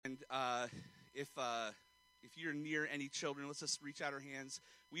if you're near any children, let's just reach out our hands.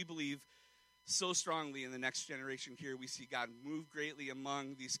 We believe so strongly in the next generation here. We see God move greatly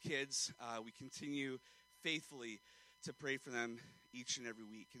among these kids. We continue faithfully to pray for them each and every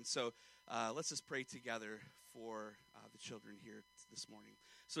week. And so let's just pray together for the children here this morning.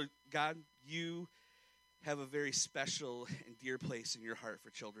 So God, you have a very special and dear place in your heart for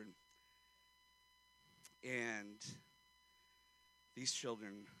children. And these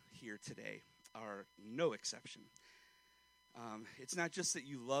children here today are no exception. It's not just that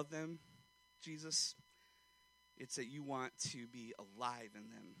you love them, Jesus. It's that you want to be alive in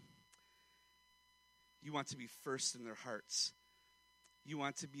them. You want to be first in their hearts. You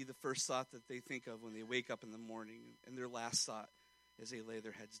want to be the first thought that they think of when they wake up in the morning, and their last thought as they lay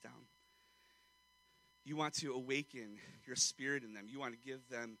their heads down. You want to awaken your spirit in them. You want to give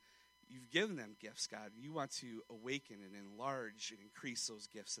them, you've given them gifts, God. You want to awaken and enlarge and increase those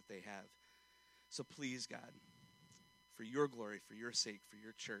gifts that they have. So please, God, for your glory, for your sake, for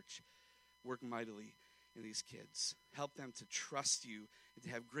your church, work mightily in these kids. Help them to trust you and to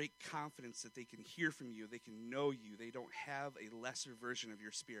have great confidence that they can hear from you, they can know you. They don't have a lesser version of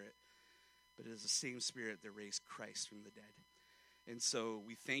your spirit, but it is the same spirit that raised Christ from the dead. And so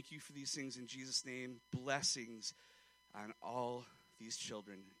we thank you for these things in Jesus' name. Blessings on all these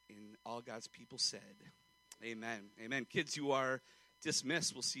children, and all God's people said, amen. Amen. Kids, you are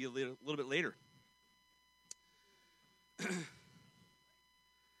dismissed. We'll see you a little bit later.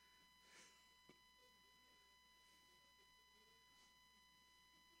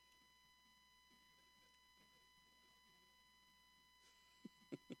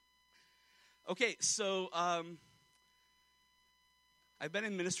 Okay, so I've been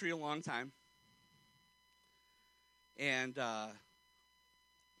in ministry a long time, and I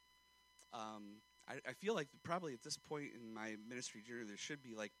feel like probably at this point in my ministry journey, there should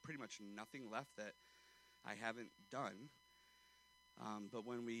be like pretty much nothing left that I haven't done. But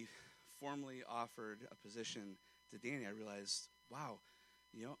when we formally offered a position to Danny, I realized, wow,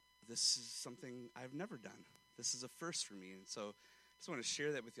 this is something I've never done. This is a first for me, and so I just want to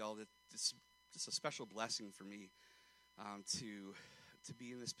share that with y'all. That this just a special blessing for me to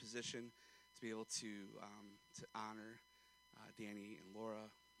be in this position, to be able to honor Danny and Laura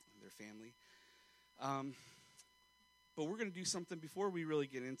and their family. But we're going to do something before we really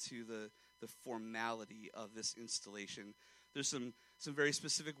get into the formality of this installation. There's some very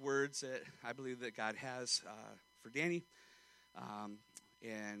specific words that I believe that God has for Danny,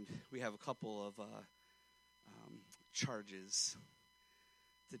 and we have a couple of charges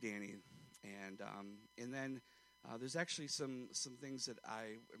to Danny, and then there's actually some things that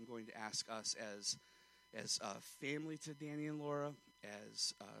I am going to ask us as family to Danny and Laura,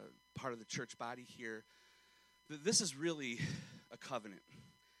 as part of the church body here. This is really a covenant.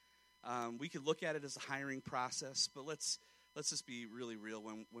 We could look at it as a hiring process, but let's just be really real.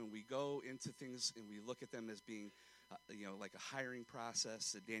 When we go into things and we look at them as being, like a hiring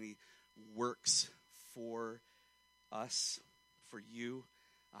process, that Danny works for us, for you,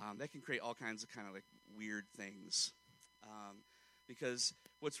 that can create all kinds of kind of like weird things. Because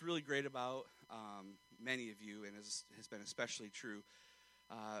what's really great about many of you, and has been especially true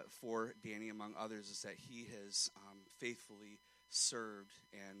for Danny among others, is that he has faithfully served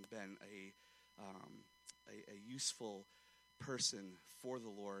and been a useful person for the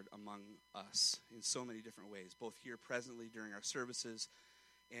Lord among us in so many different ways, both here presently during our services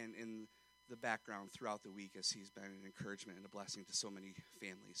and in the background throughout the week, as he's been an encouragement and a blessing to so many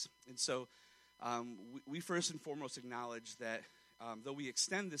families. And so we first and foremost acknowledge that though we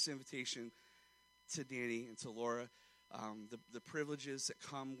extend this invitation to Danny and to Laura, the privileges that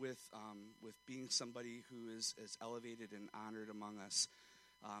come with being somebody who is elevated and honored among us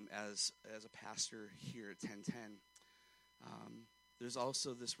as a pastor here at 1010. There's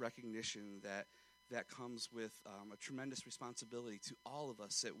also this recognition that comes with a tremendous responsibility to all of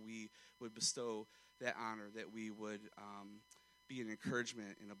us, that we would bestow that honor, that we would be an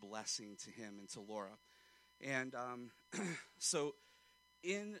encouragement and a blessing to him and to Laura. And so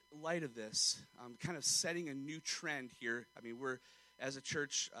in light of this, kind of setting a new trend here. I mean, we're, as a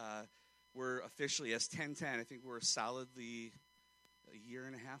church, we're officially, as 1010, I think we're solidly a year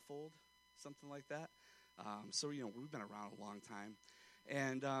and a half old, something like that. So, we've been around a long time.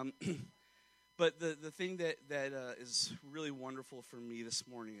 And but the thing that is really wonderful for me this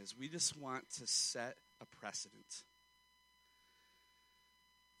morning is we just want to set a precedent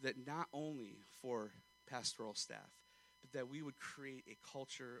that not only for pastoral staff, but that we would create a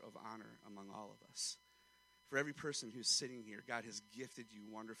culture of honor among all of us. For every person who's sitting here, God has gifted you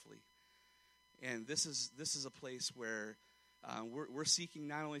wonderfully. And this is a place where we're seeking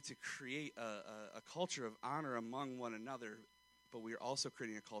not only to create a culture of honor among one another, but we are also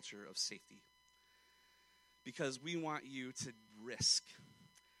creating a culture of safety. Because we want you to risk.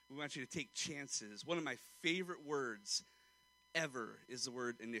 We want you to take chances. One of my favorite words ever is the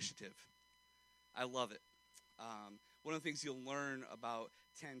word initiative. I love it. One of the things you'll learn about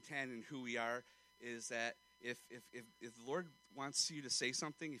 1010 and who we are is that if the Lord wants you to say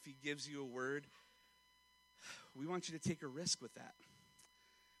something, if he gives you a word, we want you to take a risk with that.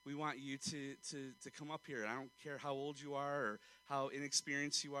 We want you to come up here. I don't care how old you are or how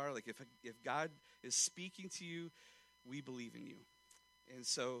inexperienced you are. Like if God is speaking to you, we believe in you. And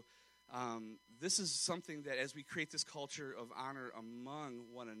so this is something that as we create this culture of honor among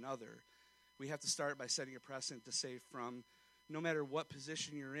one another, we have to start by setting a precedent to say from no matter what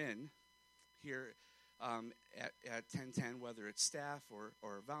position you're in here at 1010, whether it's staff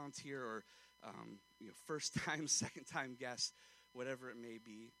or volunteer or first time, second time guest, whatever it may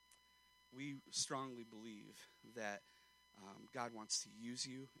be, we strongly believe that God wants to use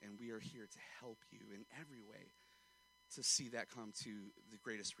you, and we are here to help you in every way to see that come to the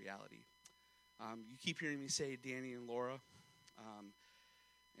greatest reality. You keep hearing me say Danny and Laura,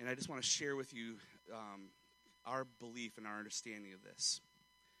 and I just want to share with you our belief and our understanding of this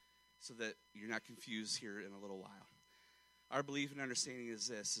so that you're not confused here in a little while. Our belief and understanding is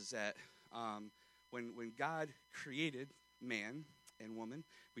this, is that when God created man and woman,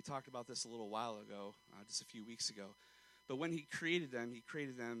 we talked about this a little while ago, just a few weeks ago, but when he created them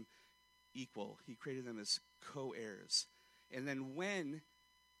equal. He created them as co-heirs. And then when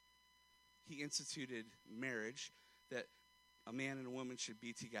he instituted marriage, that a man and a woman should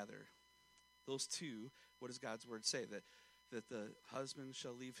be together, those two, what does God's word say? That the husband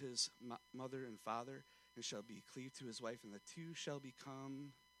shall leave his mother and father and shall be cleaved to his wife, and the two shall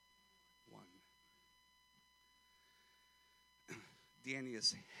become one. Danny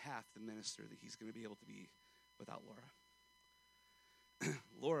is half the minister that he's going to be able to be without Laura.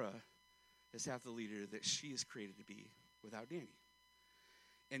 Laura is half the leader that she is created to be without Danny.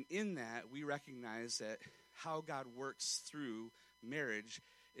 And in that, we recognize that how God works through marriage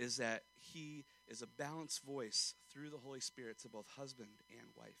is that he is a balanced voice through the Holy Spirit to both husband and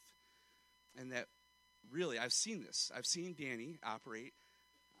wife. And that really, I've seen this. I've seen Danny operate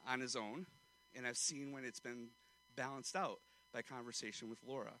on his own, and I've seen when it's been balanced out by conversation with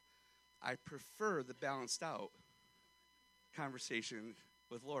Laura. I prefer the balanced out conversation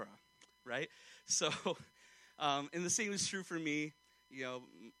with Laura, right? So, and the same is true for me.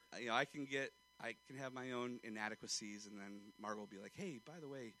 I can have my own inadequacies, and then Margot will be like, hey, by the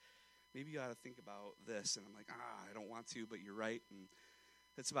way, maybe you ought to think about this. And I'm like, I don't want to, but you're right. And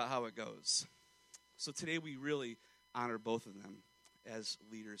that's about how it goes. So today we really honor both of them as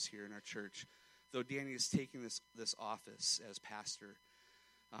leaders here in our church. Though Danny is taking this office as pastor,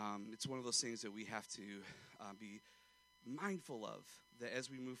 it's one of those things that we have to be mindful of, that as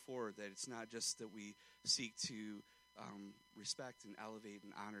we move forward, that it's not just that we seek to respect and elevate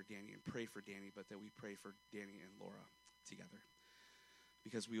and honor Danny and pray for Danny, but that we pray for Danny and Laura together,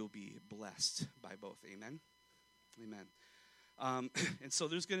 because we will be blessed by both. Amen? Amen. And so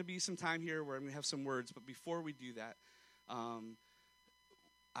there's going to be some time here where I'm going to have some words, but before we do that,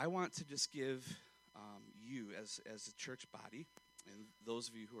 I want to just give you as a church body, and those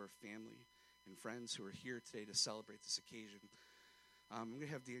of you who are family and friends who are here today to celebrate this occasion, I'm going to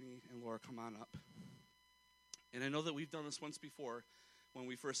have Danny and Laura come on up. And I know that we've done this once before when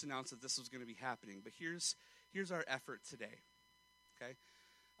we first announced that this was going to be happening, but here's our effort today, okay?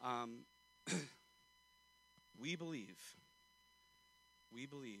 We believe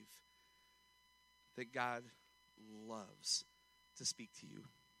that God loves to speak to you.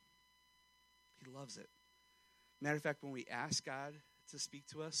 He loves it. Matter of fact, when we ask God to speak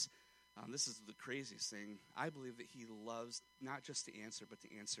to us, this is the craziest thing. I believe that he loves not just to answer, but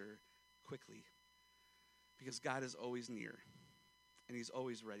to answer quickly. Because God is always near, and he's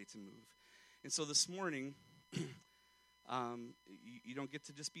always ready to move. And so this morning, you don't get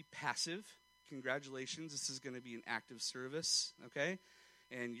to just be passive. Congratulations, this is going to be an active service, okay?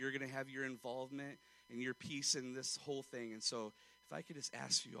 And you're going to have your involvement and your piece in this whole thing. And so if I could just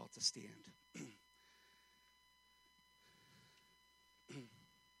ask you all to stand.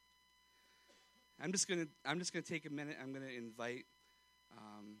 I'm just gonna take a minute. I'm gonna invite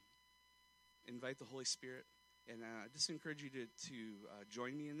the Holy Spirit, and just encourage you to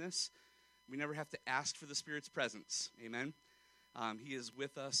join me in this. We never have to ask for the Spirit's presence. Amen. He is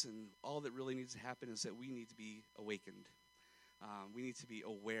with us, and all that really needs to happen is that we need to be awakened. We need to be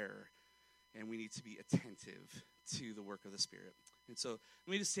aware, and we need to be attentive to the work of the Spirit. And so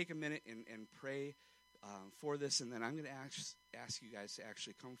let me just take a minute and pray for this, and then I'm going to ask you guys to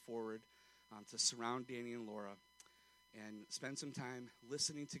actually come forward to surround Danny and Laura and spend some time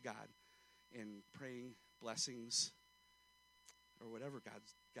listening to God and praying blessings or whatever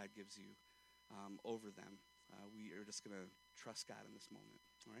God gives you over them. We are just going to trust God in this moment.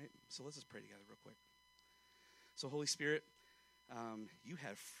 All right? So let's just pray together real quick. So Holy Spirit, you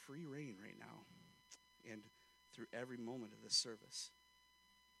have free reign right now and through every moment of this service.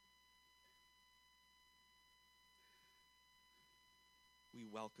 We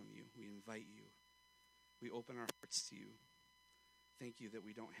welcome you. We invite you. We open our hearts to you. Thank you that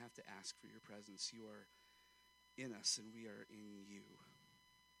we don't have to ask for your presence. You are in us and we are in you.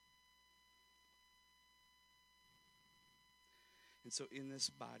 And so in this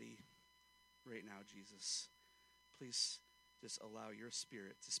body right now, Jesus, please just allow your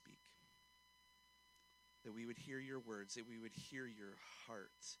Spirit to speak. That we would hear your words, that we would hear your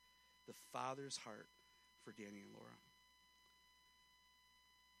heart, the Father's heart for Danny and Laura.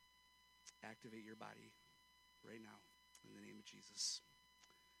 Activate your body right now in the name of Jesus.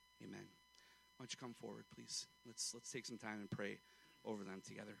 Amen. Why don't you come forward, please? Let's take some time and pray over them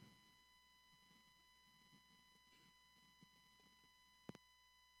together.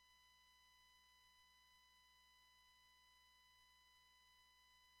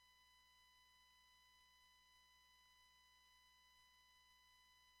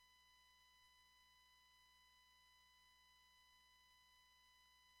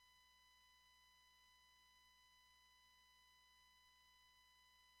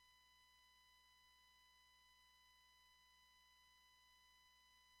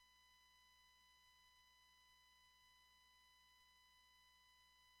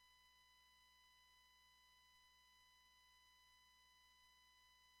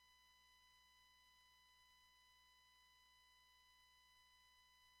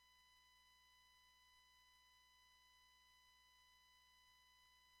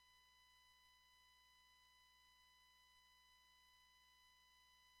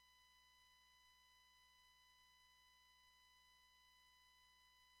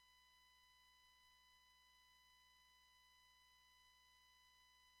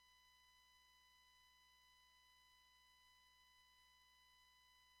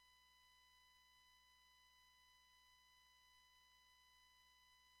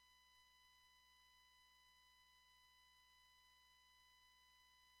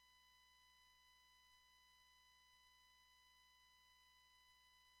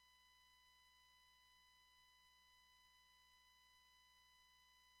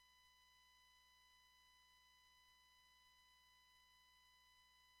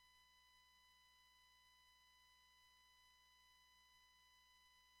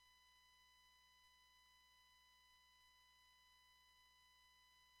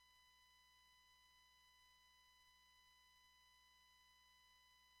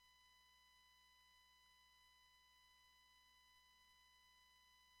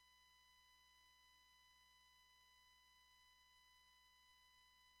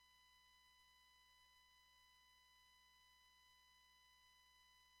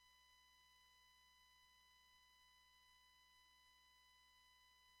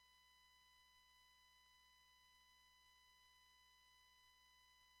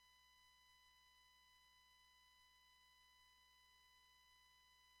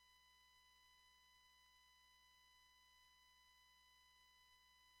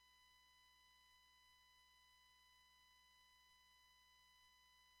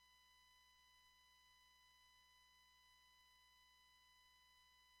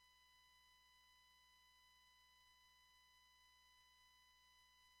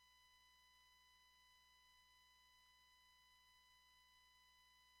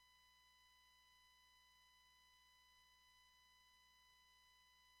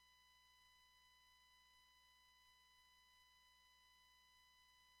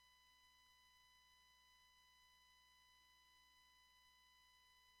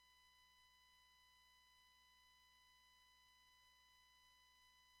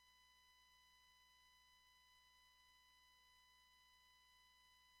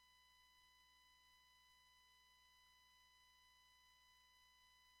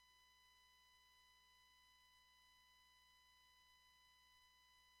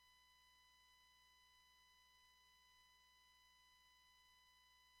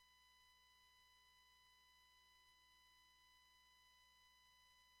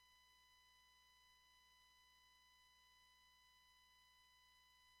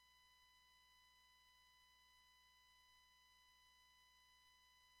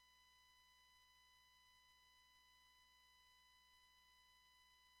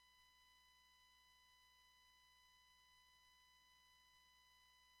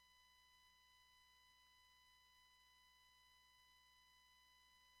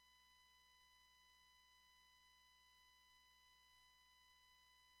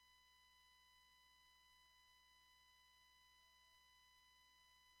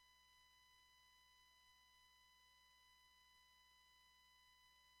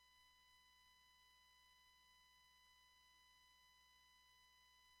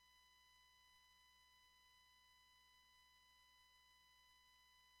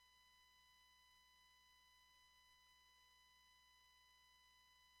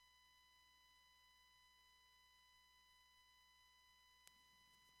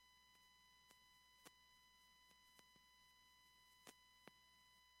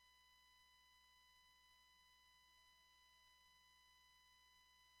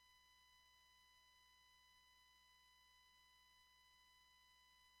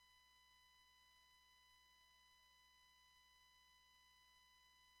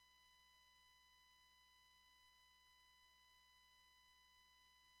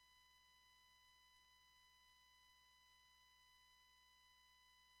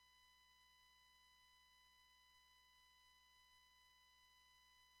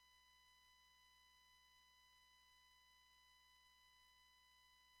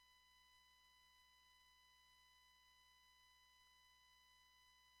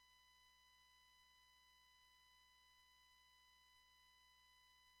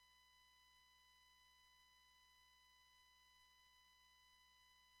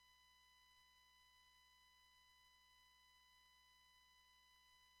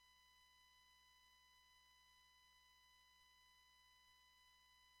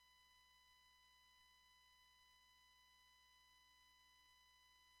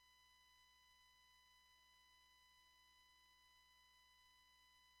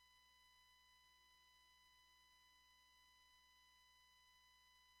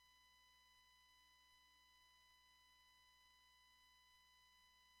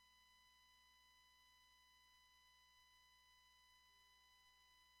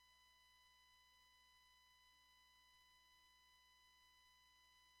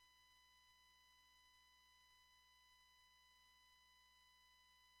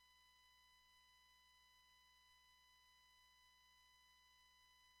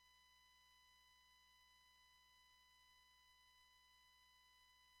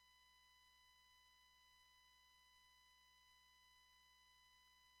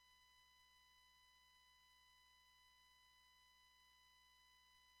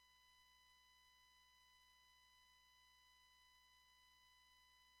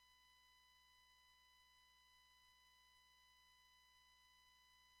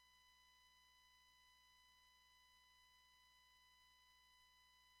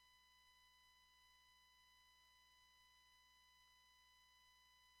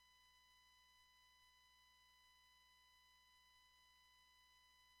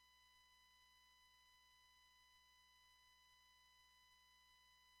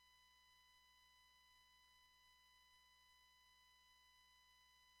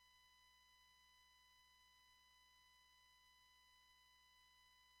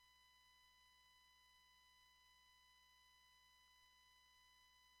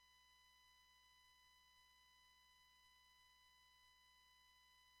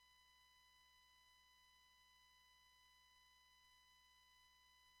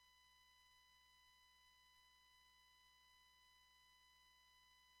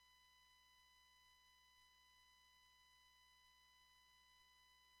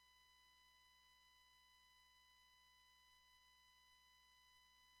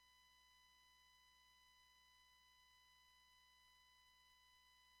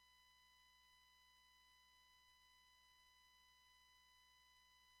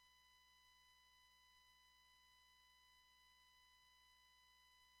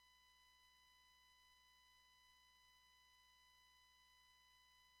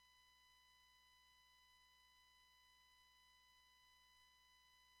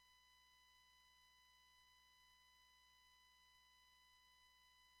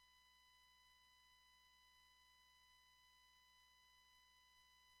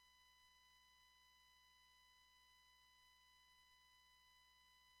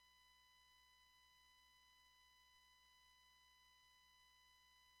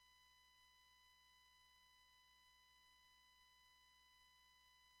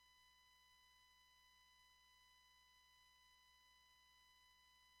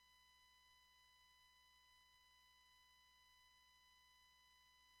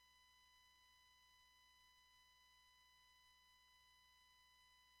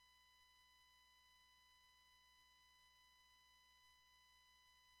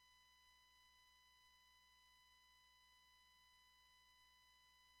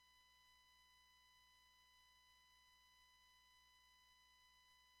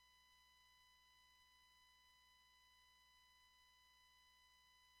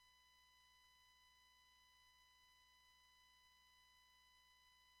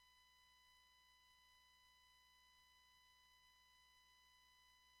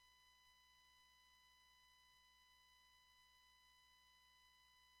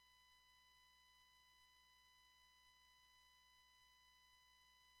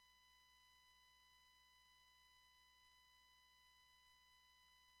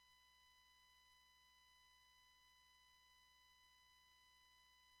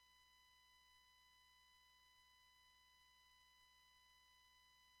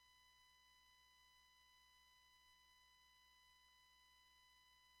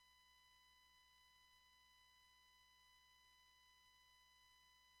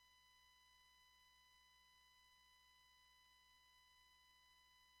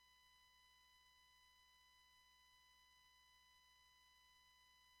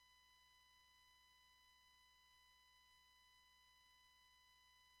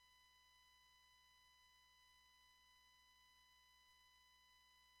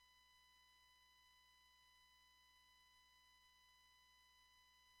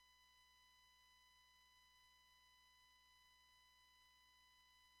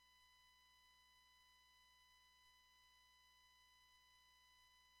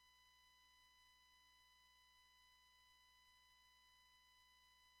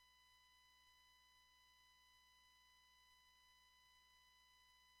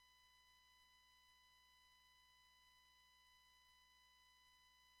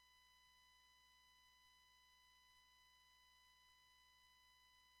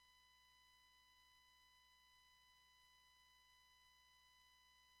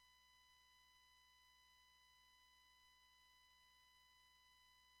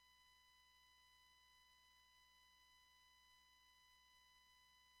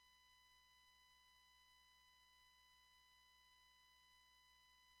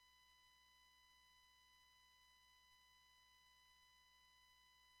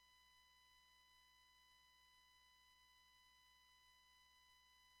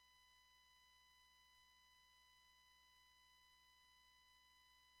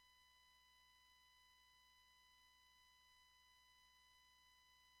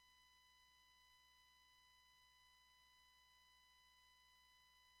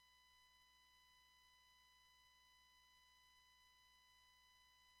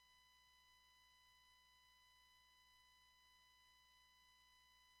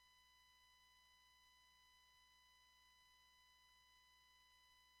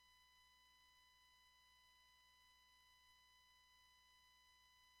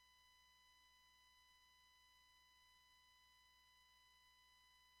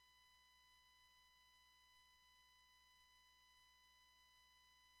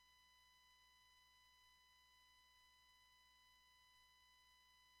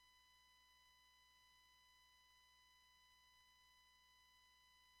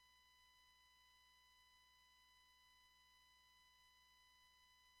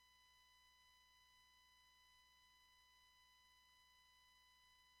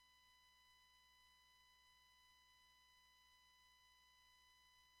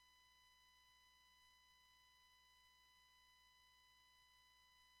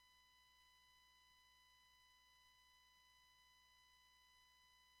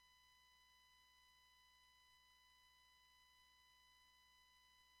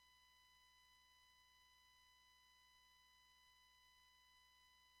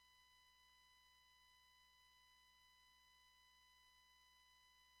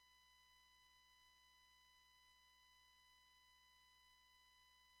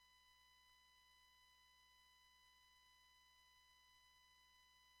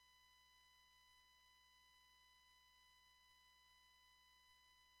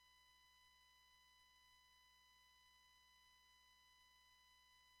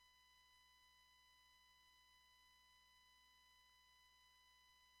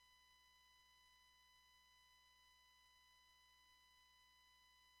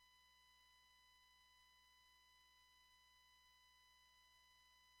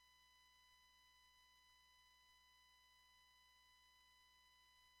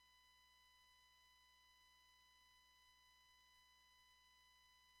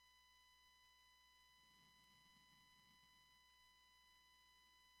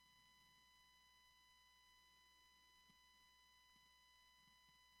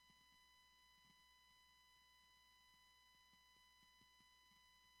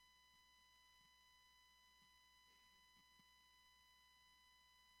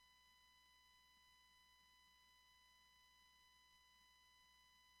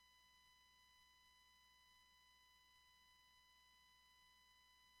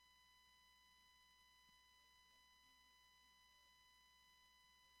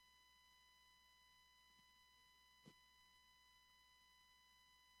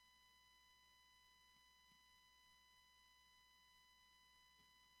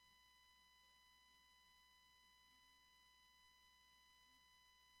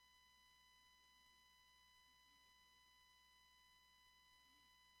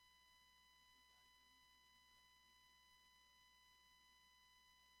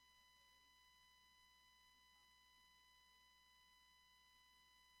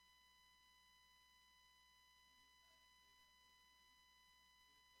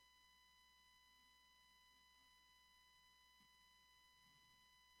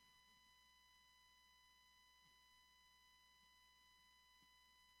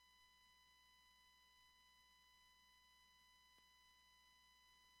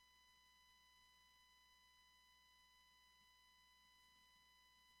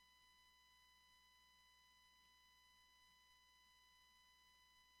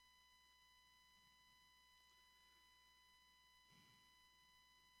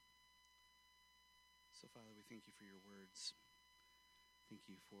 So, Father, we thank you for your words. Thank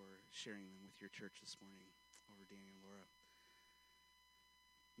you for sharing them with your church this morning over Danny and Laura.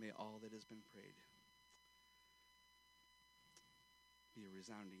 May all that has been prayed be a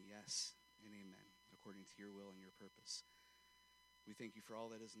resounding yes and amen, according to your will and your purpose. We thank you for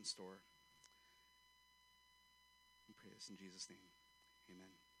all that is in store. We pray this in Jesus' name. Amen.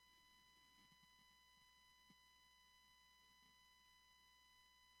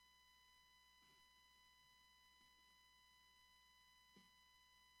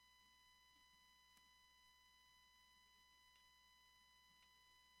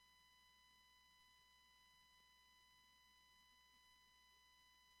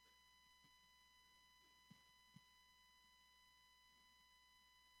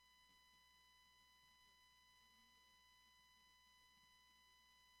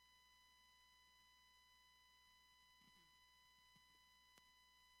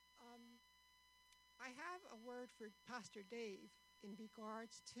 I have a word for Pastor Dave in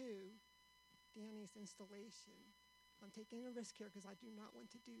regards to Danny's installation. I'm taking a risk here because I do not want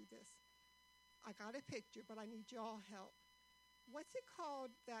to do this. I got a picture, but I need y'all help. What's it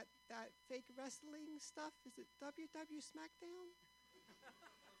called, that fake wrestling stuff? Is it WW SmackDown?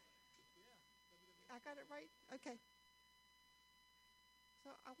 I got it right? Okay.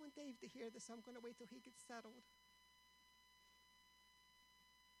 So I want Dave to hear this, so I'm going to wait till he gets settled.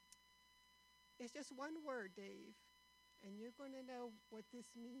 It's just one word, Dave, and you're going to know what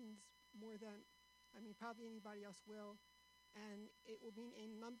this means more than, probably anybody else will. And it will mean a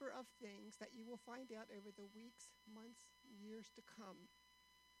number of things that you will find out over the weeks, months, years to come.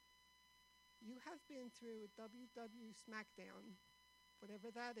 You have been through WW SmackDown, whatever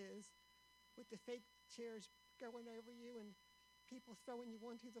that is, with the fake chairs going over you and people throwing you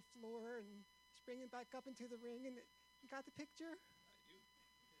onto the floor and springing back up into the ring. And you got the picture?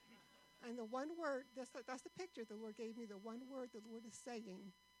 And the one word, that's the picture the Lord gave me. The one word the Lord is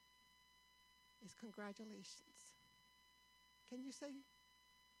saying is congratulations. Can you say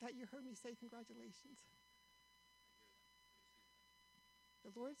that you heard me say congratulations? The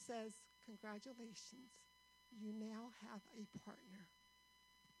Lord says, congratulations. You now have a partner.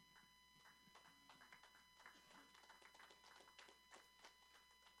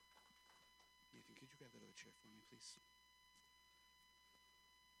 Nathan, could you grab that other chair for me, please?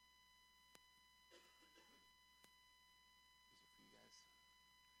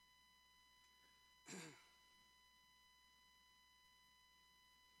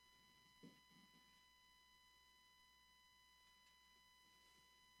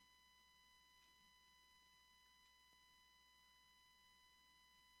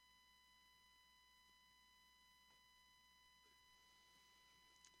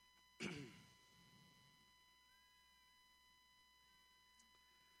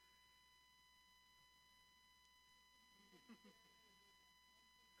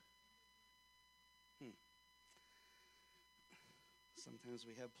 Sometimes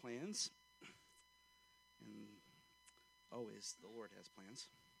we have plans, and always the Lord has plans.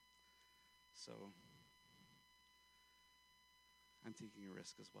 So I'm taking a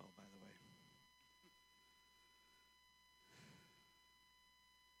risk as well, by the way.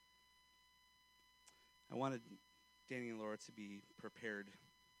 I wanted Danny and Laura to be prepared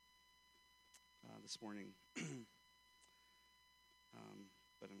this morning, but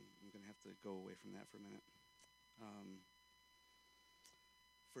I'm going to have to go away from that for a minute.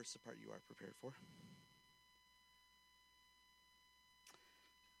 First, the part you are prepared for.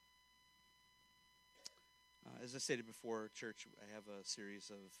 As I stated before, church, I have a series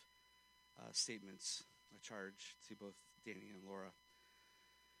of statements, a charge to both Danny and Laura.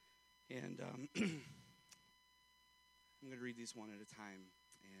 And I'm going to read these one at a time.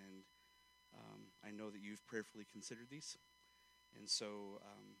 And I know that you've prayerfully considered these. And so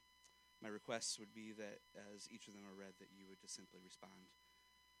my request would be that as each of them are read, that you would just simply respond.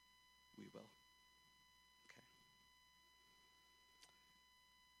 We will. Okay.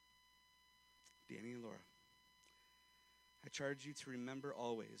 Danny and Laura, I charge you to remember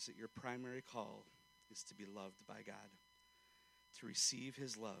always that your primary call is to be loved by God, to receive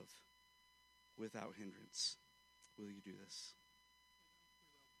his love without hindrance. Will you do this?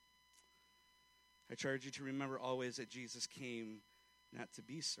 I charge you to remember always that Jesus came not to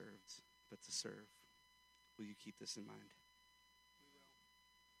be served, but to serve. Will you keep this in mind?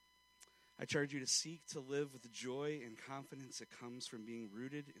 I charge you to seek to live with the joy and confidence that comes from being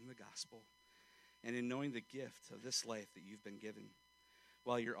rooted in the gospel and in knowing the gift of this life that you've been given.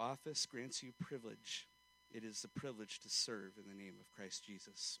 While your office grants you privilege, it is the privilege to serve in the name of Christ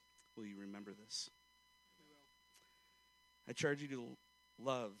Jesus. Will you remember this? I charge you to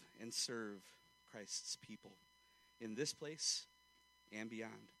love and serve Christ's people in this place and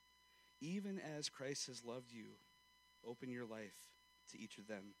beyond. Even as Christ has loved you, open your life to each of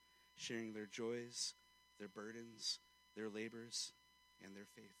them, sharing their joys, their burdens, their labors, and their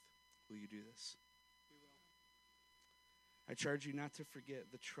faith. Will you do this? We will. I charge you not to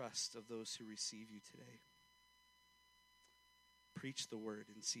forget the trust of those who receive you today. Preach the word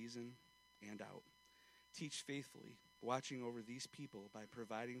in season and out. Teach faithfully, watching over these people by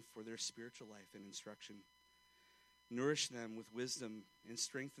providing for their spiritual life and instruction. Nourish them with wisdom and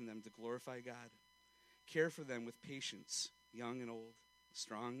strengthen them to glorify God. Care for them with patience, young and old,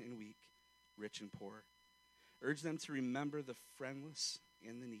 strong and weak, rich and poor. Urge them to remember the friendless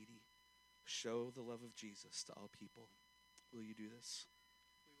and the needy. Show the love of Jesus to all people. Will you do this?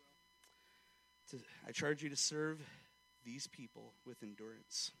 We will. I charge you to serve these people with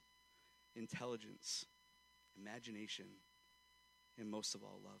endurance, intelligence, imagination, and most of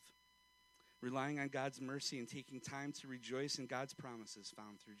all, love. Relying on God's mercy and taking time to rejoice in God's promises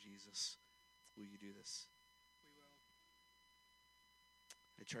found through Jesus. Will you do this? We will.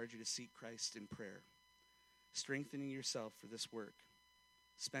 I charge you to seek Christ in prayer, strengthening yourself for this work.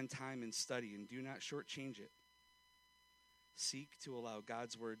 Spend time in study and do not shortchange it. Seek to allow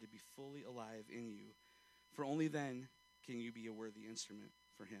God's word to be fully alive in you, for only then can you be a worthy instrument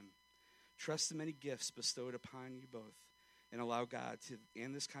for him. Trust the many gifts bestowed upon you both, and allow God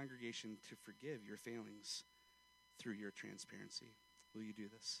and this congregation to forgive your failings through your transparency. Will you do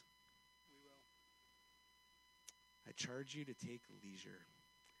this? We will. I charge you to take leisure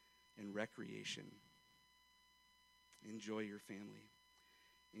and recreation. Enjoy your family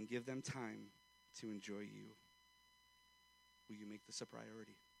and give them time to enjoy you. Will you make this a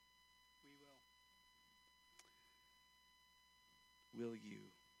priority? We will. Will you,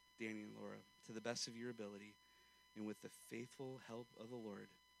 Danny and Laura, to the best of your ability and with the faithful help of the Lord,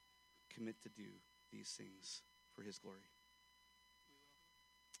 commit to do these things for his glory?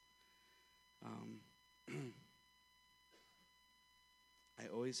 We will. I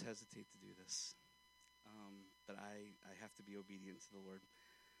always hesitate to do this, but I have to be obedient to the Lord.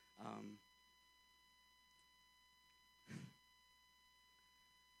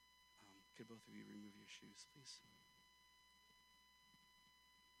 Could both of you remove your shoes, please?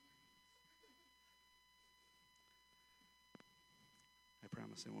 I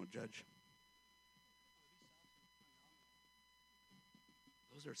promise I won't judge.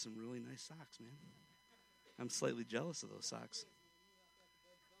 Those are some really nice socks, man. I'm slightly jealous of those socks.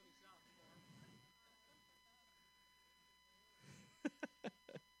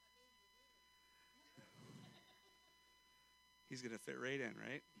 He's going to fit right in,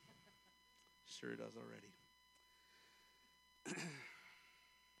 right? Sure does already.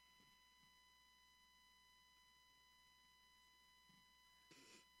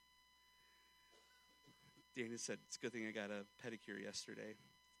 Dana said, it's a good thing I got a pedicure yesterday.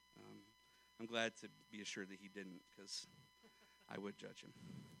 I'm glad to be assured that he didn't, because I would judge him.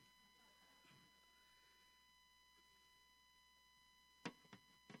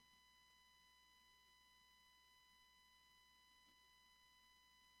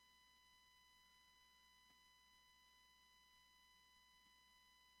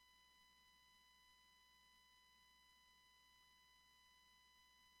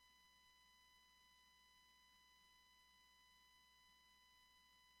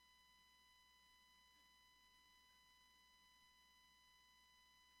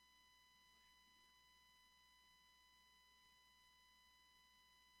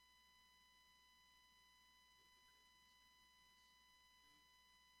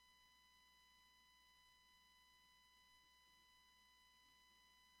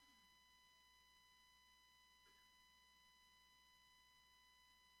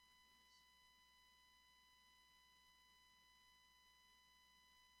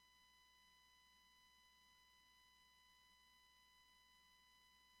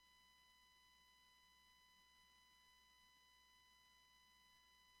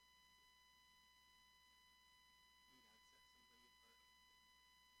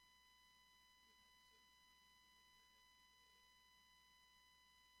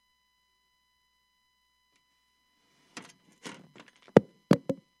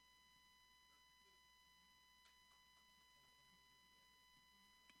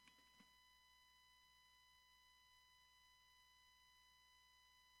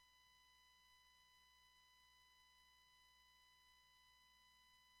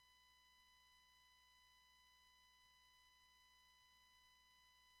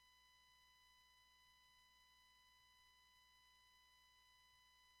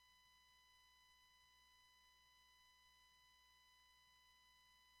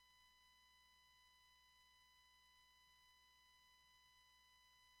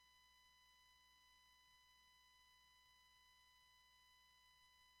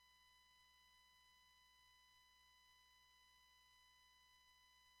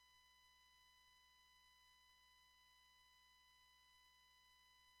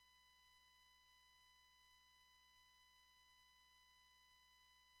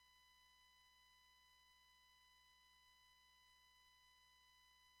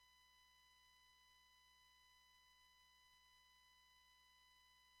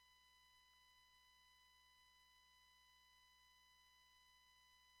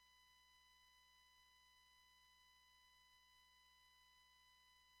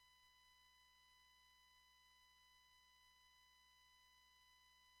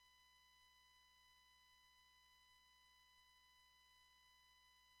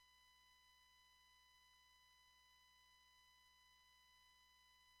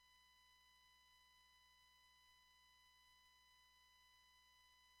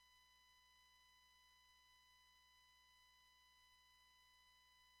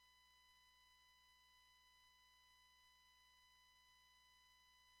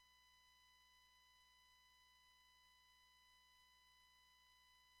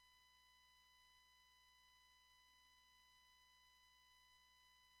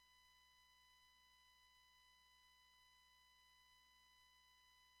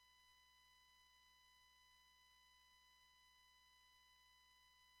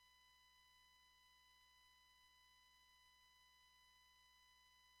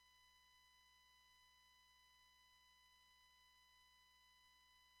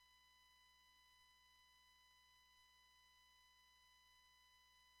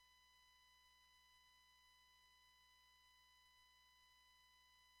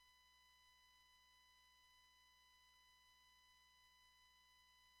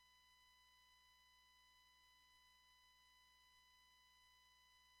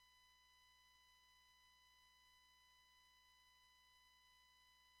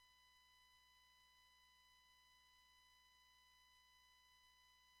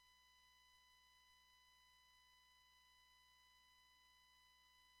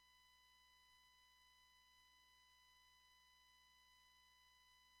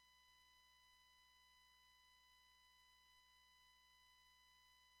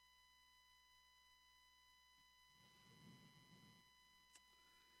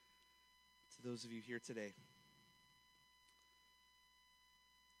 to those of you here today,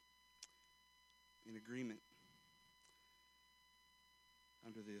 in agreement,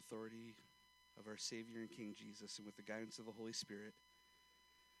 under the authority of our Savior and King Jesus and with the guidance of the Holy Spirit,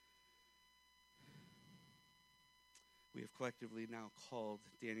 we have collectively now called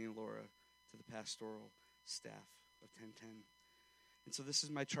Danny and Laura to the pastoral staff of 1010. And so this is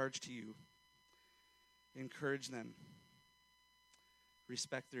my charge to you. Encourage them.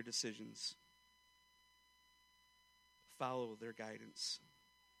 Respect their decisions. Follow their guidance.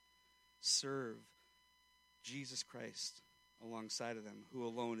 Serve Jesus Christ alongside of them, who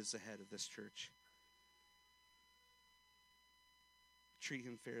alone is the head of this church. Treat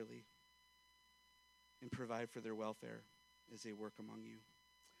him fairly and provide for their welfare as they work among you.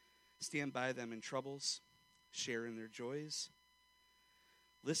 Stand by them in troubles, share in their joys.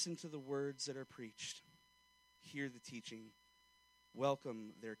 Listen to the words that are preached. Hear the teaching.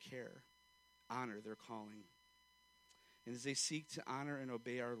 Welcome their care. Honor their calling. And as they seek to honor and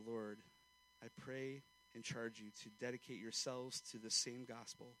obey our Lord, I pray and charge you to dedicate yourselves to the same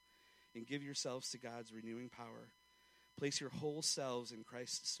gospel and give yourselves to God's renewing power. Place your whole selves in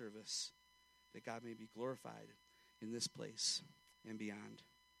Christ's service, that God may be glorified in this place and beyond.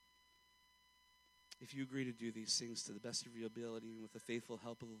 If you agree to do these things to the best of your ability and with the faithful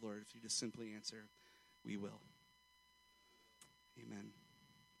help of the Lord, if you just simply answer, we will. Amen.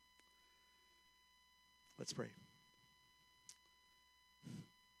 Let's pray.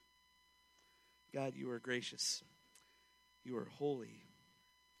 God, you are gracious. You are holy.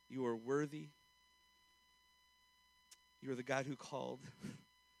 You are worthy. You are the God who called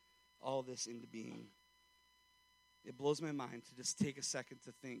all this into being. It blows my mind to just take a second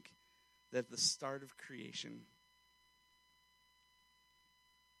to think that at the start of creation,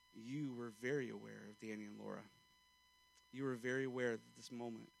 you were very aware of Danny and Laura. You were very aware that this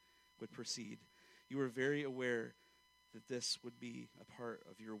moment would proceed. You were very aware that this would be a part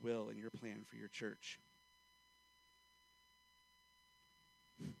of your will and your plan for your church.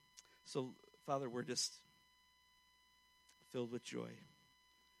 So, Father, we're just filled with joy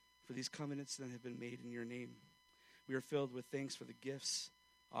for these covenants that have been made in your name. We are filled with thanks for the gifts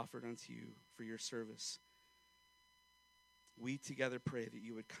offered unto you for your service. We together pray that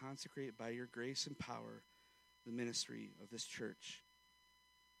you would consecrate by your grace and power the ministry of this church.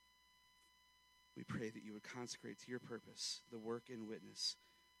 We pray that you would consecrate to your purpose the work and witness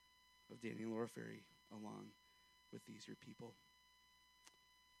of Danny and Laura Ferry along with these your people.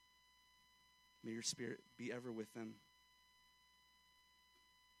 May your Spirit be ever with them.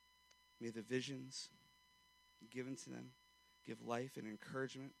 May the visions given to them give life and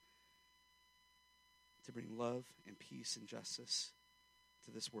encouragement to bring love and peace and justice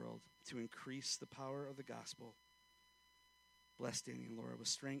to this world, to increase the power of the gospel. Bless Danny and Laura with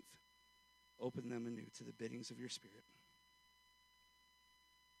strength. Open them anew to the biddings of your Spirit.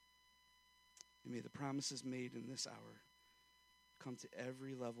 And may the promises made in this hour come to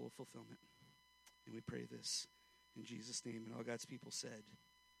every level of fulfillment. And we pray this in Jesus' name. And all God's people said,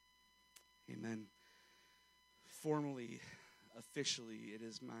 amen. Formally, officially, it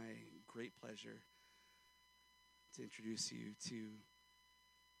is my great pleasure to introduce you to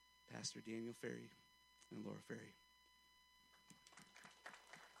Pastor Daniel Ferry and Laura Ferry.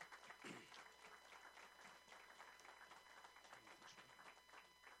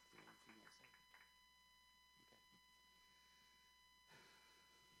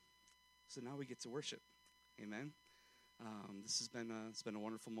 So now we get to worship. Amen. This has been it's been a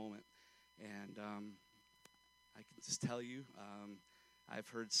wonderful moment, and I can just tell you, I've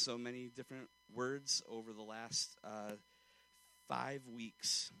heard so many different words over the last 5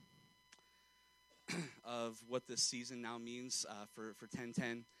 weeks of what this season now means for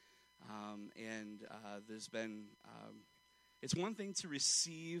 1010, and there's been. It's one thing to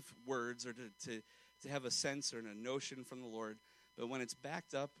receive words or to have a sense or a notion from the Lord. But when it's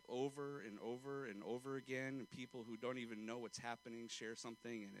backed up over and over and over again, and people who don't even know what's happening share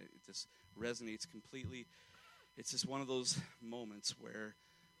something, and it just resonates completely, it's just one of those moments where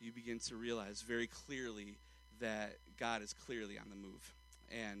you begin to realize very clearly that God is clearly on the move.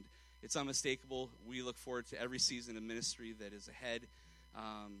 And it's unmistakable. We look forward to every season of ministry that is ahead,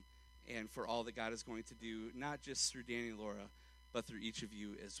 and for all that God is going to do, not just through Danny and Laura, but through each of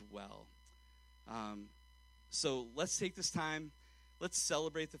you as well. So let's take this time. Let's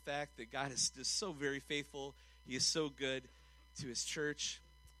celebrate the fact that God is just so very faithful. He is so good to his church,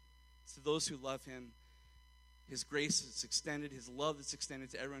 to those who love him. His grace is extended. His love is extended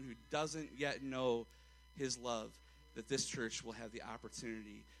to everyone who doesn't yet know his love, that this church will have the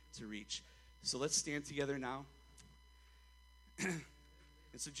opportunity to reach. So let's stand together now.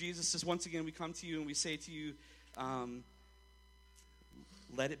 And so, Jesus, just once again, we come to you and we say to you,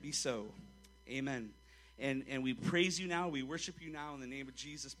 let it be so. Amen. And we praise you now. We worship you now in the name of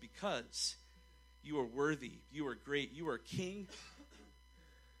Jesus because you are worthy. You are great. You are King.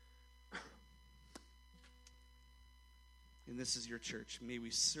 And this is your church. May we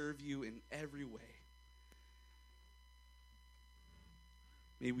serve you in every way.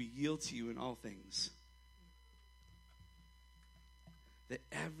 May we yield to you in all things. That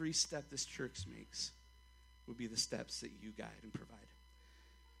every step this church makes will be the steps that you guide and provide.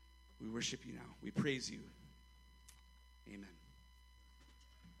 We worship you now. We praise you. Amen.